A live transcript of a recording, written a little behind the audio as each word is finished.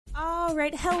All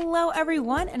right. Hello,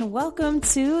 everyone, and welcome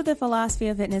to the Philosophy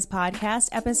of Fitness podcast,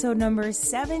 episode number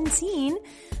 17.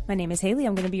 My name is Haley.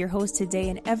 I'm going to be your host today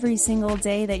and every single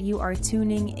day that you are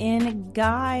tuning in.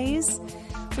 Guys,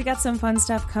 we got some fun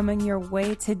stuff coming your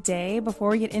way today. Before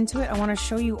we get into it, I want to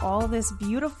show you all this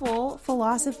beautiful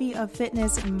Philosophy of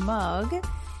Fitness mug.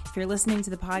 If you're listening to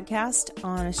the podcast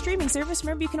on a streaming service,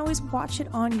 remember you can always watch it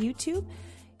on YouTube,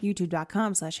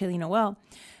 youtube.com/Haley Noel.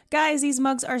 Guys, these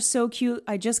mugs are so cute.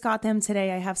 I just got them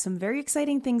today. I have some very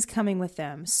exciting things coming with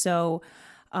them. So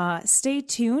stay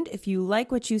tuned. If you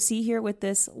like what you see here with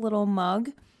this little mug,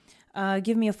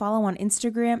 give me a follow on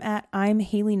Instagram at I'm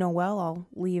Haley Noel. I'll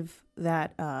leave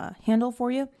that handle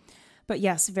for you. But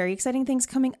yes, very exciting things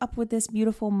coming up with this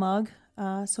beautiful mug.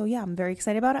 So yeah, I'm very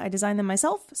excited about it. I designed them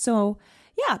myself. So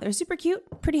yeah, they're super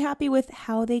cute. Pretty happy with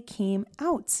how they came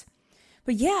out.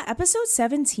 But yeah, episode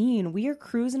 17, we are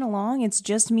cruising along. It's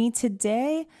just me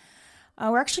today.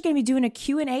 We're actually going to be doing a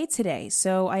Q&A today.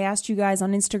 So I asked you guys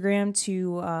on Instagram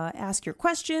to ask your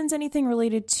questions, anything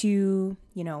related to,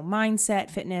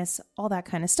 mindset, fitness, all that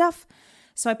kind of stuff.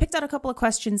 So I picked out a couple of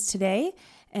questions today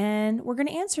and we're going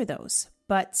to answer those.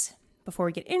 But before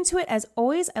we get into it, as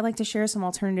always, I like to share some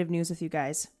alternative news with you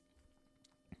guys.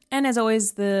 And as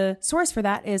always, the source for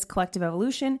that is Collective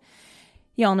Evolution.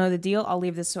 Y'all know the deal. I'll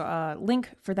leave this link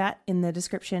for that in the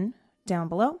description down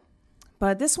below.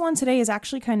 But this one today is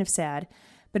actually kind of sad,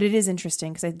 but it is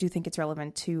interesting because I do think it's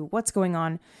relevant to what's going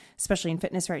on, especially in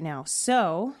fitness right now.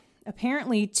 So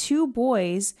apparently 2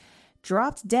 boys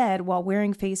dropped dead while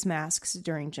wearing face masks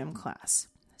during gym class.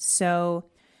 So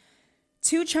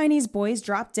 2 Chinese boys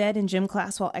dropped dead in gym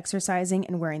class while exercising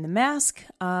and wearing the mask.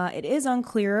 It is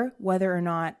unclear whether or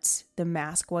not the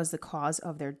mask was the cause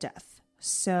of their death.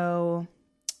 So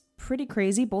pretty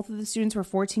crazy. Both of the students were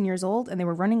 14 years old and they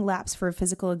were running laps for a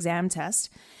physical exam test,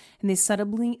 and they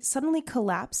suddenly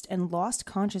collapsed and lost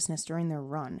consciousness during their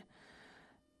run.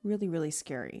 Really, really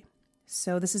scary.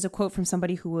 So this is a quote from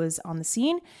somebody who was on the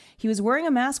scene. He was wearing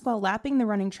a mask while lapping the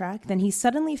running track. Then he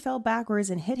suddenly fell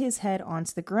backwards and hit his head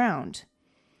onto the ground.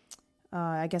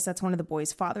 I guess that's one of the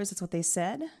boys' fathers. That's what they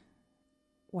said.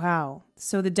 Wow.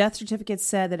 So the death certificate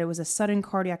said that it was a sudden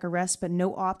cardiac arrest, but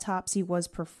no autopsy was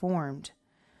performed.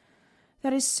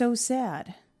 That is so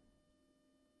sad.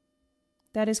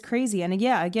 That is crazy. And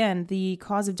yeah, again, the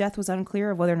cause of death was unclear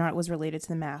of whether or not it was related to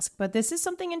the mask. But this is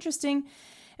something interesting.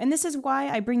 And this is why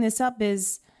I bring this up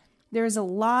is there's a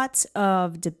lot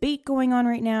of debate going on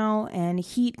right now and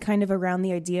heat kind of around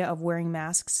the idea of wearing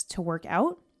masks to work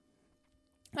out.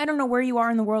 I don't know where you are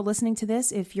in the world listening to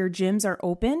this, if your gyms are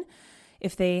open,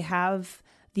 if they have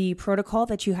the protocol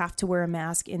that you have to wear a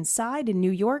mask inside. In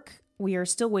New York, we are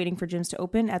still waiting for gyms to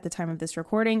open at the time of this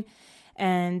recording,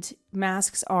 and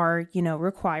masks are,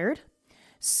 required.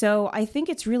 So I think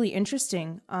it's really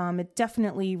interesting. It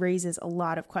definitely raises a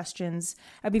lot of questions.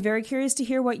 I'd be very curious to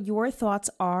hear what your thoughts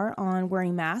are on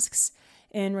wearing masks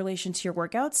in relation to your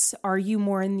workouts. Are you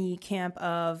more in the camp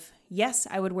of, yes,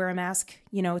 I would wear a mask,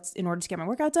 it's in order to get my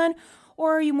workout done?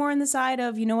 Or are you more on the side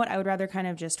of, I would rather kind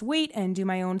of just wait and do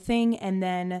my own thing and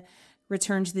then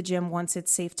return to the gym once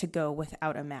it's safe to go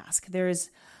without a mask? There's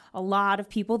a lot of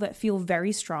people that feel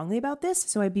very strongly about this.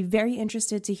 So I'd be very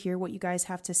interested to hear what you guys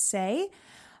have to say.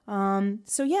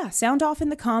 So yeah, sound off in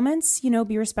the comments,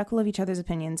 be respectful of each other's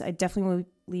opinions. I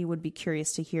definitely would be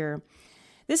curious to hear.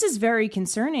 This is very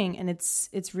concerning and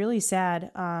it's really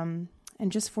sad. And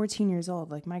just 14 years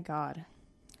old, like, my God,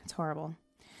 it's horrible.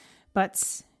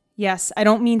 But yes, I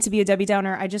don't mean to be a Debbie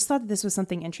Downer. I just thought that this was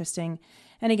something interesting.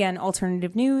 And again,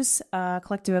 alternative news,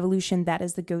 Collective Evolution, that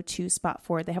is the go-to spot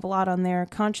for it. They have a lot on there,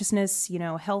 consciousness,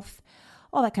 health,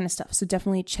 all that kind of stuff. So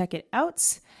definitely check it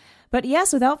out. But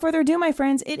yes, without further ado, my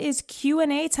friends, it is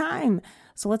Q&A time.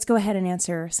 So let's go ahead and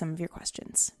answer some of your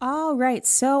questions. All right.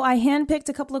 So I handpicked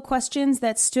a couple of questions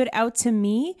that stood out to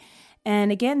me.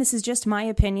 And again, this is just my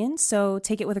opinion, so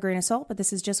take it with a grain of salt, but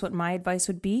this is just what my advice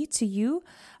would be to you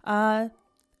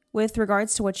with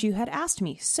regards to what you had asked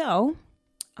me. So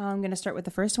I'm going to start with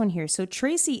the first one here. So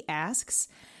Tracy asks,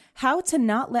 how to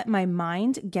not let my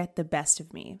mind get the best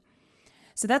of me?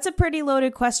 So that's a pretty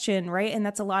loaded question, right? And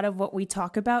that's a lot of what we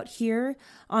talk about here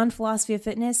on Philosophy of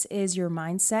Fitness is your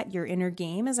mindset, your inner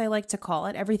game, as I like to call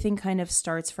it. Everything kind of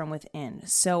starts from within.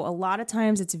 So a lot of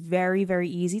times it's very, very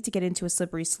easy to get into a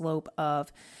slippery slope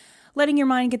of letting your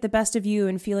mind get the best of you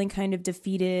and feeling kind of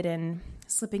defeated and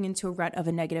slipping into a rut of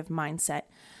a negative mindset.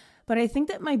 But I think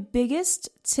that my biggest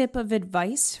tip of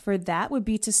advice for that would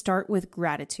be to start with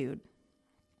gratitude.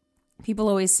 People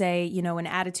always say, an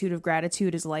attitude of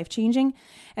gratitude is life-changing,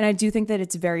 and I do think that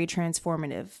it's very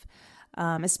transformative.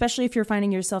 especially if you're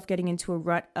finding yourself getting into a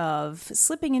rut of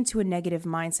slipping into a negative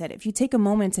mindset. If you take a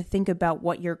moment to think about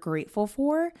what you're grateful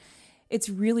for, it's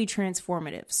really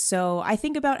transformative. So I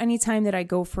think about any time that I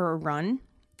go for a run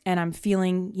and I'm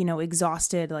feeling,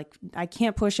 exhausted, like I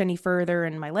can't push any further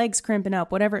and my legs cramping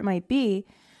up, whatever it might be.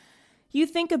 You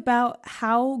think about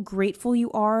how grateful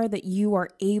you are that you are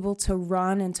able to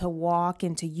run and to walk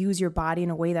and to use your body in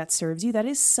a way that serves you. That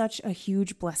is such a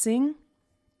huge blessing.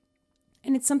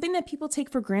 And it's something that people take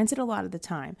for granted a lot of the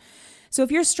time. So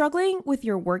if you're struggling with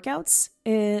your workouts,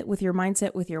 with your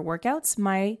mindset, with your workouts,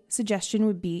 my suggestion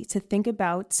would be to think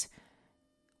about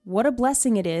what a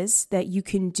blessing it is that you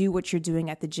can do what you're doing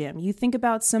at the gym. You think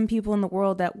about some people in the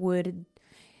world that would,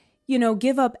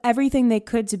 give up everything they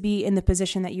could to be in the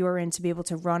position that you are in, to be able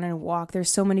to run and walk. There's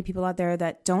so many people out there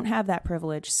that don't have that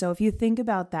privilege. So if you think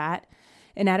about that,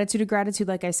 an attitude of gratitude,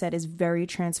 like I said, is very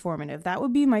transformative. That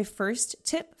would be my first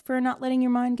tip for not letting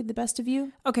your mind get the best of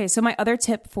you. Okay, so my other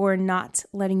tip for not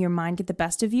letting your mind get the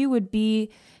best of you would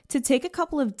be to take a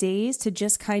couple of days to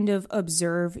just kind of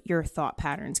observe your thought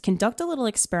patterns. Conduct a little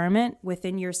experiment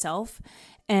within yourself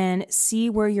and see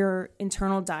where your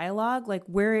internal dialogue, like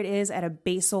where it is at a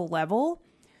basal level,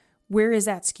 where is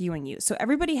that skewing you? So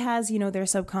everybody has, their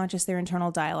subconscious, their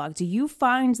internal dialogue. Do you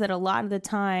find that a lot of the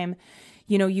time,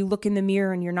 you look in the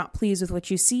mirror and you're not pleased with what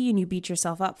you see and you beat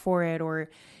yourself up for it, or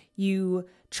you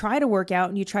try to work out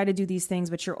and you try to do these things,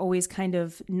 but you're always kind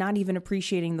of not even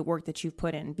appreciating the work that you've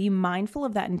put in? Be mindful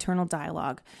of that internal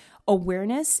dialogue.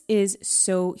 Awareness is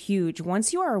so huge.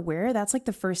 Once you are aware, that's like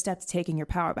the first step to taking your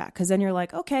power back, because then you're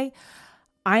like, okay,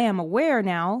 I am aware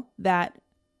now that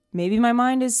maybe my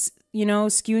mind is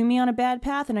skewing me on a bad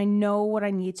path, and I know what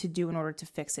I need to do in order to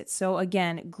fix it. So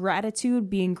again, gratitude,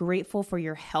 being grateful for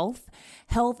your health.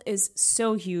 Health is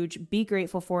so huge. Be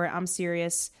grateful for it. I'm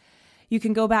serious. You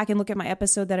can go back and look at my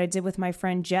episode that I did with my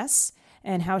friend Jess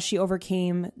and how she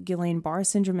overcame Guillain-Barré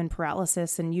syndrome and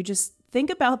paralysis. And you just think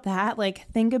about that. Like,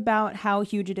 think about how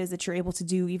huge it is that you're able to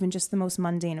do even just the most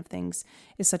mundane of things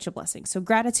is such a blessing. So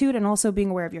gratitude and also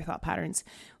being aware of your thought patterns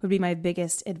would be my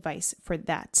biggest advice for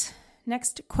that.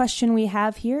 Next question we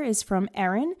have here is from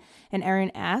Erin, and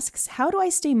Erin asks, how do I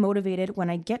stay motivated when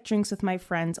I get drinks with my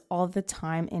friends all the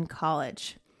time in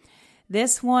college?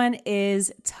 This one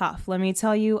is tough. Let me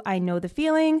tell you, I know the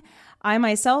feeling. I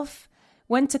myself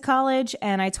went to college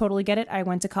and I totally get it. I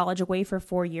went to college away for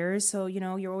 4 years. So,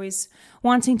 you're always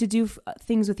wanting to do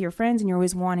things with your friends and you're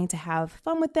always wanting to have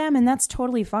fun with them, and that's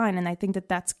totally fine. And I think that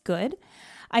that's good.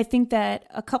 I think that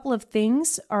a couple of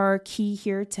things are key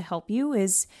here to help you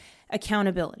is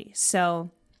accountability.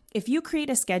 So if you create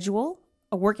a schedule,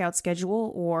 a workout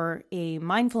schedule or a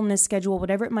mindfulness schedule,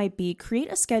 whatever it might be, create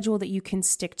a schedule that you can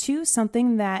stick to,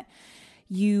 something that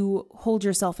you hold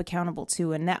yourself accountable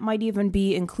to. And that might even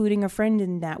be including a friend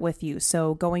in that with you.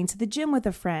 So going to the gym with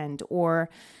a friend, or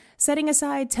setting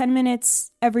aside 10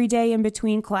 minutes every day in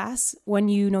between class when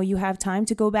you have time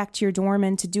to go back to your dorm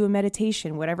and to do a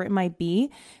meditation, whatever it might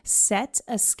be. Set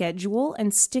a schedule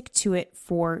and stick to it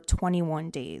for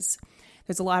 21 days.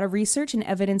 There's a lot of research and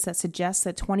evidence that suggests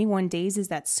that 21 days is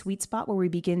that sweet spot where we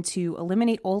begin to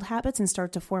eliminate old habits and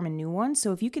start to form a new one.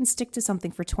 So if you can stick to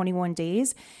something for 21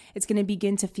 days, it's going to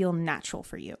begin to feel natural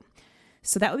for you.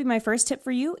 So that would be my first tip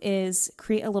for you, is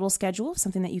create a little schedule,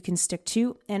 something that you can stick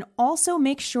to. And also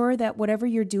make sure that whatever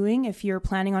you're doing, if you're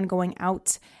planning on going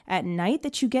out at night,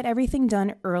 that you get everything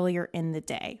done earlier in the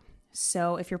day.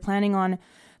 So if you're planning on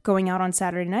going out on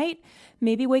Saturday night,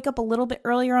 maybe wake up a little bit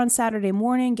earlier on Saturday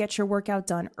morning, get your workout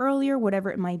done earlier,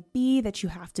 whatever it might be that you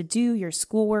have to do, your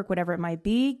schoolwork, whatever it might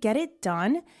be, get it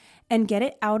done and get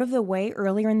it out of the way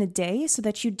earlier in the day so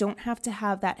that you don't have to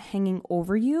have that hanging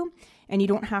over you and you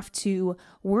don't have to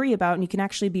worry about, and you can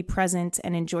actually be present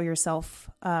and enjoy yourself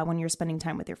when you're spending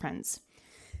time with your friends.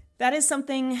 That is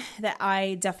something that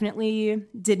I definitely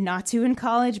did not do in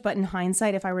college, but in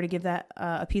hindsight, if I were to give that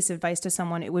a piece of advice to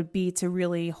someone, it would be to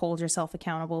really hold yourself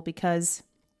accountable, because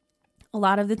a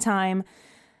lot of the time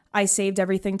I saved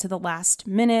everything to the last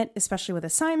minute, especially with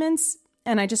assignments,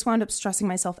 and I just wound up stressing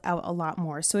myself out a lot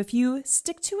more. So if you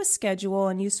stick to a schedule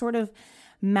and you sort of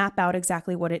map out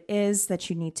exactly what it is that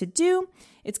you need to do,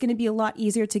 it's going to be a lot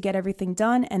easier to get everything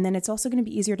done. And then it's also going to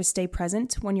be easier to stay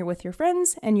present when you're with your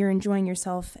friends and you're enjoying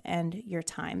yourself and your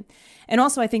time. And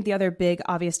also, I think the other big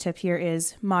obvious tip here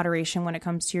is moderation when it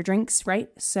comes to your drinks, right?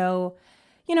 So,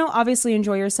 obviously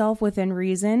enjoy yourself within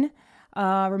reason.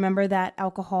 Remember that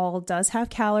alcohol does have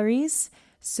calories,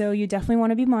 so you definitely want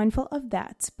to be mindful of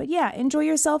that. But yeah, enjoy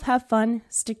yourself, have fun,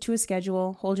 stick to a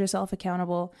schedule, hold yourself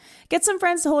accountable. Get some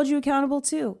friends to hold you accountable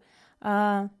too.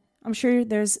 I'm sure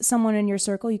there's someone in your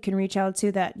circle you can reach out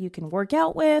to that you can work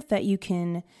out with, that you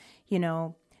can,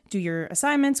 do your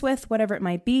assignments with, whatever it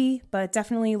might be, but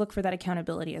definitely look for that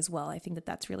accountability as well. I think that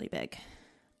that's really big.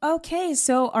 Okay,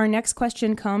 so our next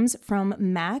question comes from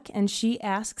Mac, and she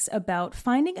asks about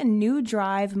finding a new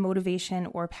drive, motivation,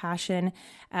 or passion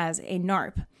as a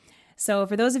NARP. So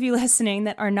for those of you listening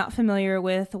that are not familiar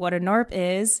with what a NARP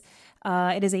is,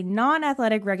 it is a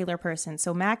non-athletic regular person.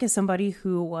 So Mac is somebody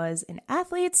who was an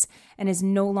athlete and is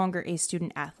no longer a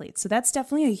student athlete. So that's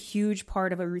definitely a huge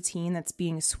part of a routine that's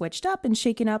being switched up and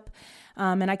shaken up.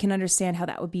 And I can understand how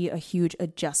that would be a huge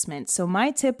adjustment. So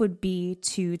my tip would be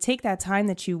to take that time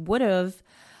that you would have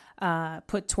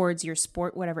put towards your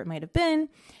sport, whatever it might have been,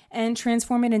 and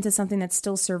transform it into something that's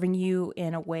still serving you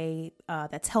in a way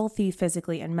that's healthy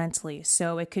physically and mentally.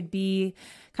 So it could be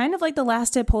kind of like the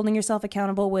last tip, holding yourself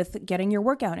accountable with getting your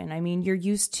workout in. I mean, you're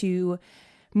used to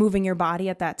moving your body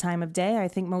at that time of day. I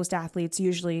think most athletes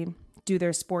usually do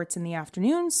their sports in the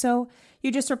afternoon. So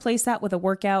you just replace that with a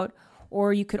workout,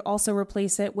 or you could also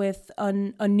replace it with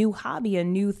a new hobby, a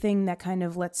new thing that kind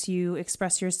of lets you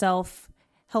express yourself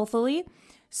healthily.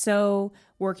 So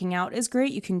working out is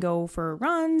great. You can go for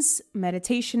runs.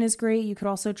 Meditation is great. You could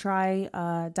also try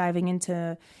diving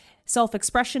into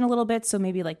self-expression a little bit. So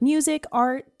maybe like music,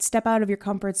 art, step out of your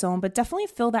comfort zone, but definitely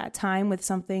fill that time with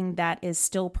something that is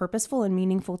still purposeful and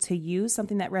meaningful to you,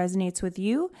 something that resonates with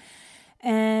you.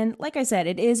 And like I said,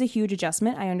 it is a huge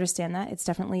adjustment. I understand that. It's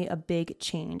definitely a big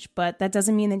change, but that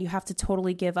doesn't mean that you have to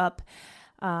totally give up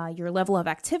your level of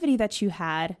activity that you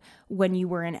had when you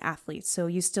were an athlete. So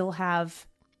you still have,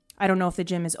 I don't know if the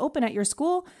gym is open at your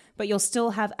school, but you'll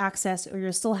still have access, or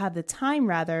you'll still have the time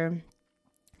rather,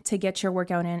 to get your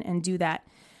workout in and do that.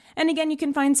 And again, you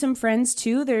can find some friends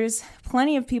too. There's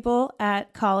plenty of people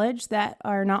at college that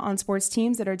are not on sports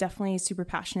teams that are definitely super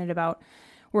passionate about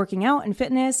working out and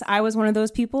fitness. I was one of those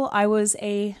people. I was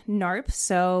a NARP,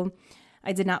 so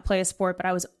I did not play a sport, but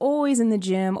I was always in the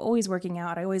gym, always working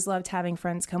out. I always loved having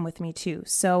friends come with me too.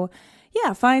 So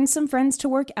yeah, find some friends to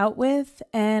work out with,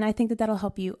 and I think that that'll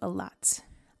help you a lot.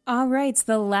 All right, so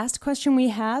the last question we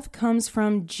have comes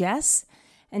from Jess,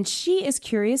 and she is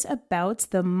curious about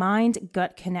the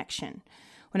mind-gut connection.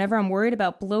 Whenever I'm worried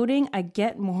about bloating, I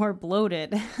get more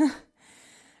bloated.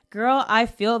 Girl, I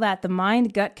feel that the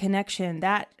mind-gut connection,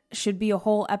 that should be a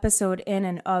whole episode in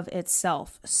and of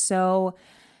itself. So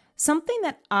something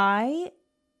that I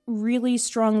really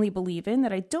strongly believe in,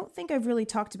 that I don't think I've really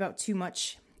talked about too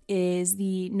much, is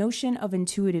the notion of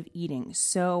intuitive eating.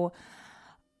 So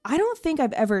I don't think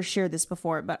I've ever shared this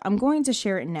before, but I'm going to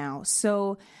share it now.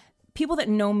 So people that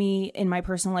know me in my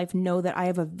personal life know that I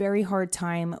have a very hard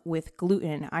time with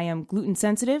gluten. I am gluten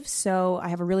sensitive, so I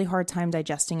have a really hard time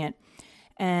digesting it.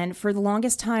 And for the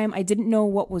longest time, I didn't know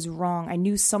what was wrong. I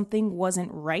knew something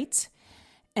wasn't right.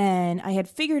 And I had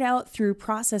figured out through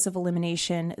process of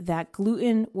elimination that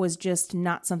gluten was just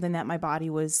not something that my body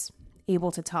was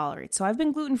able to tolerate. So I've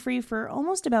been gluten-free for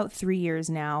almost about 3 years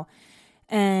now.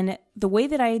 And the way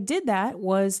that I did that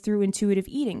was through intuitive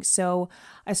eating. So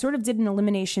I sort of did an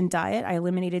elimination diet. I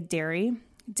eliminated dairy.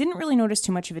 Didn't really notice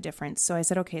too much of a difference. So I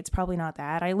said, okay, it's probably not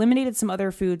that. I eliminated some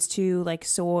other foods too, like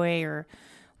soy or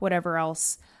whatever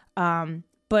else.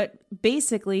 But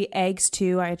basically, eggs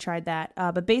too, I tried that.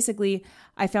 But basically,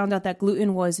 I found out that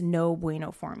gluten was no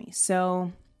bueno for me.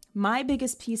 So my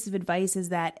biggest piece of advice is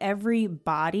that every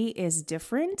body is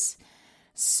different.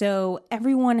 So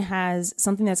everyone has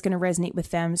something that's going to resonate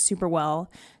with them super well.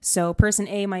 So person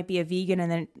A might be a vegan and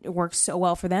then it works so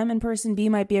well for them, and person B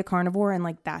might be a carnivore and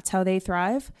like that's how they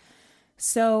thrive.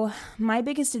 So my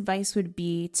biggest advice would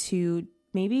be to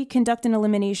maybe conduct an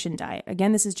elimination diet.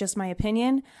 Again, this is just my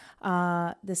opinion.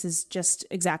 This is just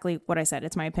exactly what I said.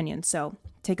 It's my opinion. So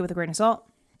take it with a grain of salt.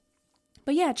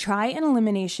 But yeah, try an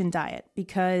elimination diet,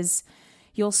 because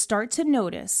you'll start to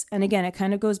notice, and again, it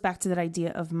kind of goes back to that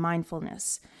idea of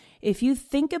mindfulness. If you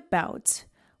think about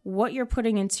what you're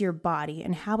putting into your body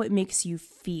and how it makes you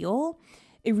feel,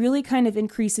 it really kind of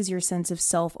increases your sense of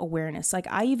self-awareness. Like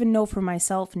I even know for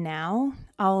myself now,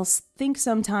 I'll think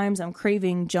sometimes I'm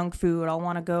craving junk food. I'll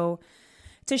want to go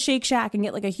to Shake Shack and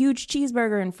get like a huge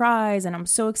cheeseburger and fries, and I'm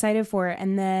so excited for it.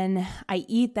 And then I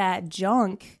eat that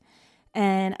junk,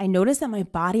 and I notice that my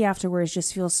body afterwards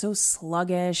just feels so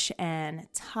sluggish and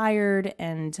tired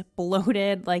and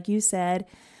bloated, like you said.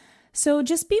 So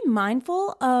just be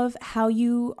mindful of how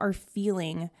you are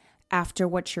feeling after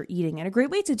what you're eating. And a great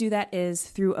way to do that is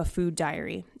through a food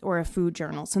diary or a food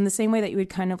journal. So in the same way that you would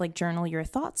kind of like journal your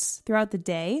thoughts throughout the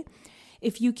day,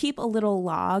 if you keep a little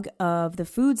log of the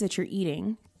foods that you're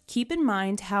eating, keep in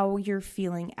mind how you're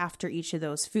feeling after each of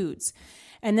those foods.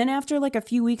 And then after like a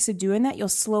few weeks of doing that, you'll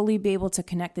slowly be able to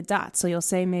connect the dots. So you'll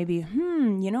say maybe,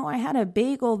 I had a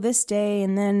bagel this day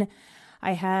and then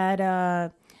I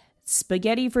had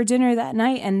spaghetti for dinner that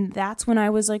night, and that's when I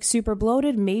was like super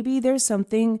bloated. Maybe there's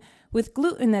something with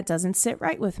gluten that doesn't sit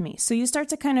right with me. So you start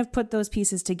to kind of put those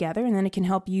pieces together, and then it can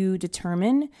help you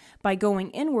determine by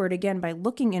going inward, again, by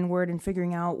looking inward and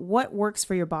figuring out what works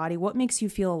for your body, what makes you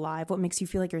feel alive, what makes you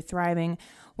feel like you're thriving,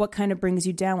 what kind of brings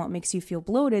you down, what makes you feel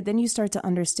bloated. Then you start to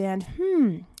understand,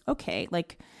 okay,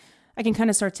 like I can kind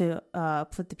of start to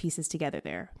put the pieces together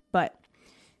there. But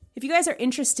if you guys are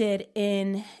interested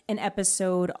in an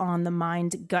episode on the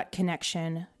mind-gut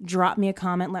connection, drop me a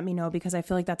comment, let me know, because I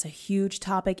feel like that's a huge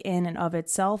topic in and of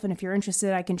itself. And if you're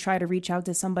interested, I can try to reach out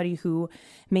to somebody who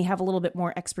may have a little bit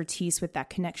more expertise with that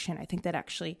connection. I think that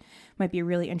actually might be a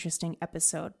really interesting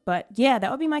episode. But yeah,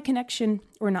 that would be my connection,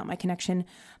 or not my connection.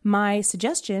 My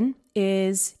suggestion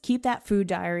is keep that food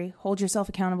diary, hold yourself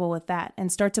accountable with that,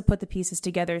 and start to put the pieces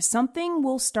together. Something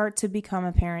will start to become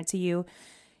apparent to you.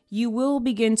 You will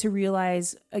begin to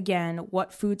realize, again,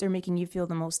 what foods are making you feel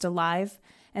the most alive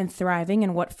and thriving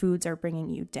and what foods are bringing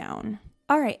you down.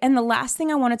 All right, and the last thing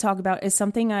I want to talk about is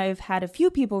something I've had a few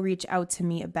people reach out to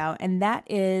me about, and that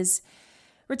is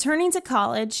returning to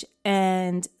college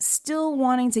and still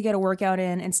wanting to get a workout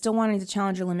in and still wanting to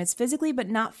challenge your limits physically, but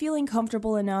not feeling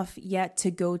comfortable enough yet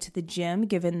to go to the gym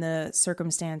given the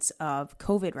circumstance of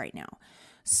COVID right now.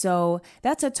 So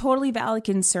that's a totally valid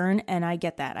concern, and I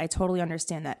get that. I totally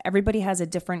understand that. Everybody has a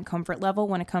different comfort level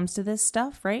when it comes to this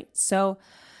stuff, right? So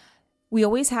we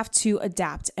always have to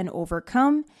adapt and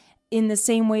overcome in the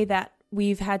same way that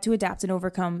we've had to adapt and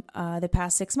overcome the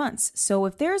past 6 months. So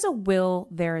if there's a will,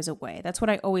 there is a way. That's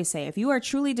what I always say. If you are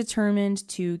truly determined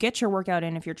to get your workout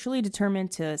in, if you're truly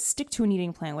determined to stick to an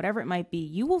eating plan, whatever it might be,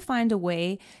 you will find a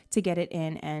way to get it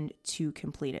in and to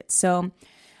complete it. So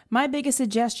my biggest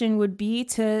suggestion would be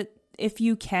to, if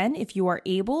you are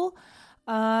able,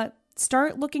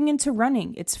 start looking into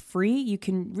running. It's free. You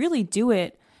can really do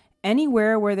it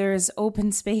anywhere where there's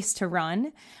open space to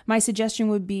run. My suggestion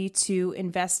would be to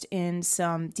invest in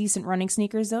some decent running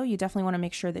sneakers, though. You definitely want to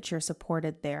make sure that you're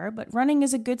supported there. But running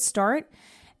is a good start,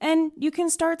 and you can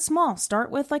start small.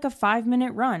 Start with like a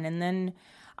 5-minute run, and then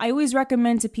I always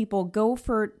recommend to people go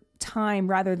for time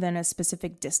rather than a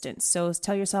specific distance. So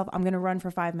tell yourself, I'm going to run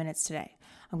for 5 minutes today.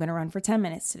 I'm going to run for 10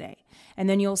 minutes today. And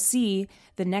then you'll see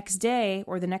the next day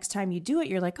or the next time you do it,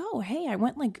 you're like, oh, hey, I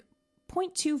went like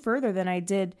 0.2 further than I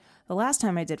did the last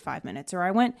time I did 5 minutes, or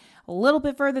I went a little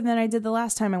bit further than I did the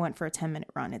last time I went for a 10-minute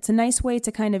run. It's a nice way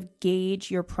to kind of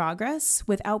gauge your progress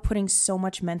without putting so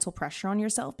much mental pressure on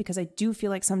yourself, because I do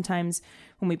feel like sometimes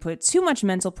when we put too much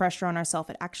mental pressure on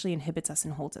ourselves, it actually inhibits us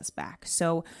and holds us back.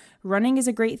 So running is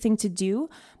a great thing to do.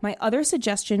 My other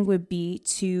suggestion would be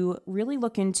to really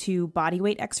look into body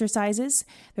weight exercises.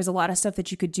 There's a lot of stuff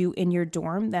that you could do in your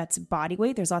dorm that's body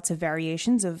weight. There's lots of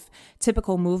variations of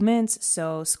typical movements.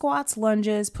 So squats,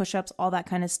 lunges, push-ups, all that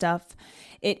kind of stuff.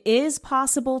 It is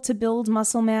possible to build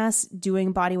muscle mass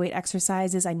doing body weight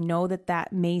exercises. I know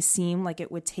that may seem like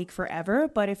it would take forever,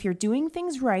 but if you're doing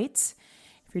things right,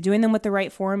 if you're doing them with the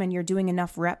right form and you're doing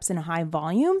enough reps in a high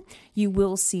volume, you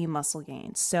will see muscle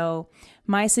gains. So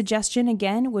my suggestion,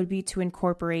 again, would be to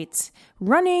incorporate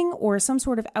running or some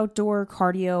sort of outdoor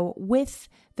cardio with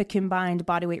the combined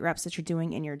bodyweight reps that you're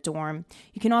doing in your dorm.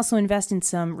 You can also invest in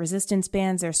some resistance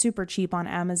bands. They're super cheap on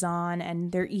Amazon,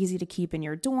 and they're easy to keep in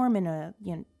your dorm in a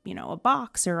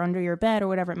box or under your bed or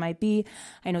whatever it might be.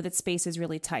 I know that space is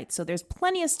really tight, so there's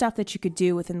plenty of stuff that you could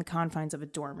do within the confines of a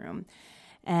dorm room.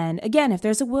 And again, if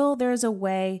there's a will, there's a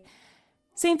way.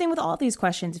 Same thing with all these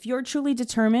questions. If you're truly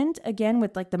determined, again,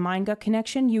 with like the mind-gut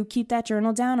connection, you keep that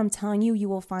journal down. I'm telling you, you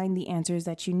will find the answers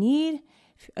that you need.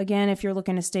 Again, if you're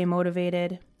looking to stay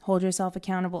motivated, hold yourself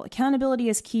accountable. Accountability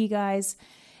is key, guys.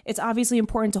 It's obviously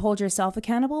important to hold yourself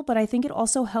accountable, but I think it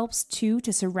also helps too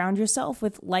to surround yourself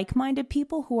with like-minded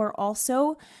people who are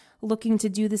also looking to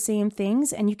do the same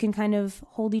things, and you can kind of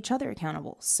hold each other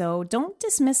accountable. So don't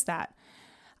dismiss that.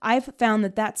 I've found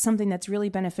that that's something that's really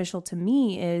beneficial to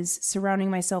me, is surrounding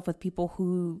myself with people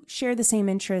who share the same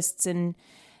interests and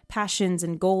passions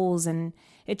and goals, and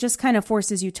it just kind of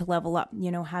forces you to level up,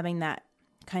 having that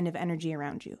kind of energy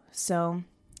around you. So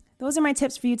those are my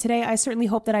tips for you today. I certainly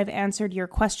hope that I've answered your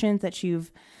questions, that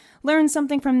you've learned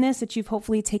something from this, that you've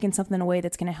hopefully taken something away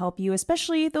that's going to help you,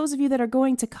 especially those of you that are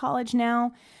going to college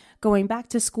now, going back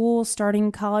to school,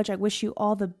 starting college. I wish you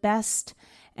all the best.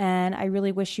 And I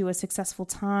really wish you a successful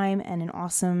time and an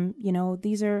awesome,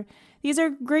 these are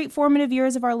great formative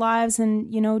years of our lives,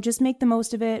 and, just make the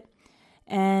most of it.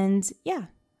 And yeah,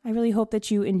 I really hope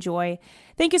that you enjoy.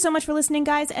 Thank you so much for listening,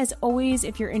 guys. As always,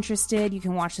 if you're interested, you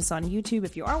can watch this on YouTube.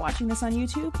 If you are watching this on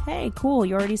YouTube, hey, cool,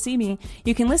 you already see me.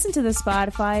 You can listen to the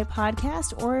Spotify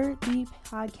podcast or the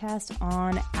podcast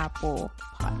on Apple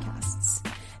Podcasts.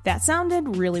 That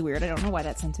sounded really weird. I don't know why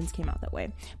that sentence came out that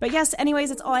way. But yes, anyways,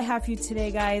 that's all I have for you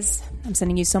today, guys. I'm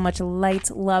sending you so much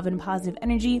light, love, and positive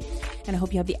energy. And I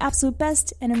hope you have the absolute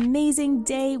best and amazing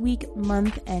day, week,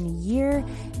 month, and year.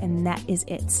 And that is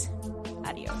it.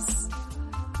 Adios.